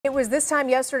It was this time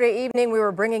yesterday evening we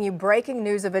were bringing you breaking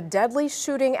news of a deadly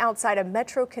shooting outside a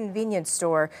Metro convenience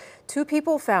store. 2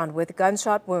 people found with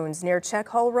gunshot wounds near Czech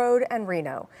Hall Road and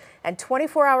Reno. And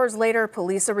 24 hours later,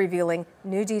 police are revealing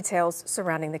new details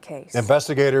surrounding the case.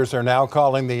 Investigators are now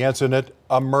calling the incident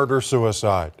a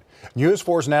murder-suicide. News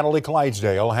 4's Natalie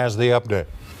Clydesdale has the update.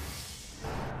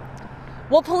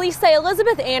 Well, police say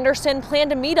Elizabeth Anderson planned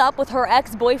to meet up with her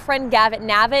ex-boyfriend Gavin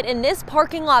Navit in this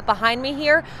parking lot behind me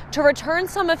here to return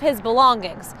some of his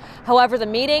belongings. However, the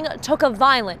meeting took a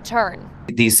violent turn.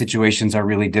 These situations are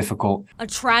really difficult. A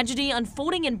tragedy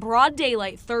unfolding in broad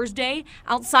daylight Thursday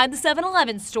outside the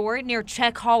 7-Eleven store near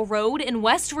Czech Hall Road and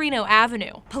West Reno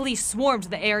Avenue. Police swarmed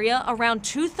the area around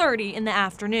 2:30 in the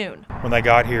afternoon. When they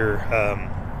got here,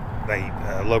 they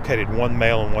located one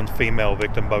male and one female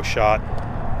victim, both shot.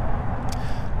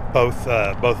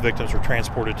 Both victims were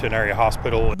transported to an area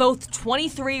hospital. Both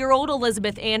 23-year-old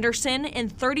Elizabeth Anderson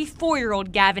and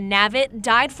 34-year-old Gavin Navit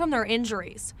died from their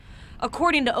injuries.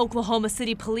 According to Oklahoma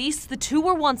City Police, the two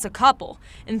were once a couple,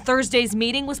 and Thursday's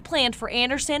meeting was planned for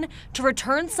Anderson to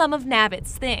return some of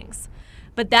Navit's things.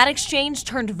 But that exchange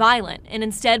turned violent, and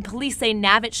instead police say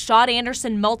Navit shot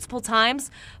Anderson multiple times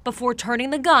before turning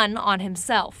the gun on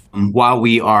himself. While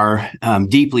we are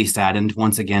deeply saddened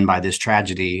once again by this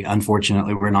tragedy,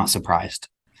 unfortunately, we're not surprised.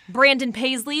 Brandon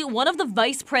Paisley, one of the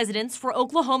vice presidents for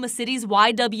Oklahoma City's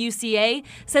YWCA,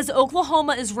 says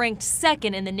Oklahoma is ranked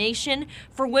second in the nation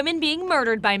for women being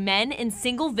murdered by men in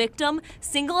single-victim,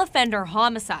 single-offender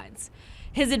homicides.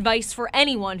 His advice for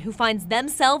anyone who finds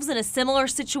themselves in a similar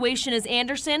situation as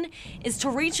Anderson is to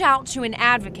reach out to an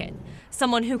advocate,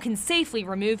 someone who can safely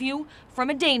remove you from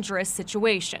a dangerous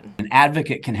situation. An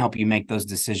advocate can help you make those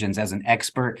decisions as an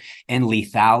expert in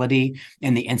lethality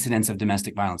and the incidence of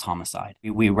domestic violence homicide.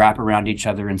 We wrap around each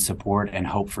other in support and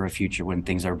hope for a future when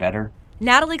things are better.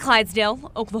 Natalie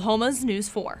Clydesdale, Oklahoma's News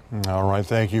 4. All right,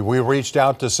 thank you. We reached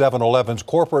out to 7-Eleven's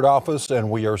corporate office and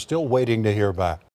we are still waiting to hear back.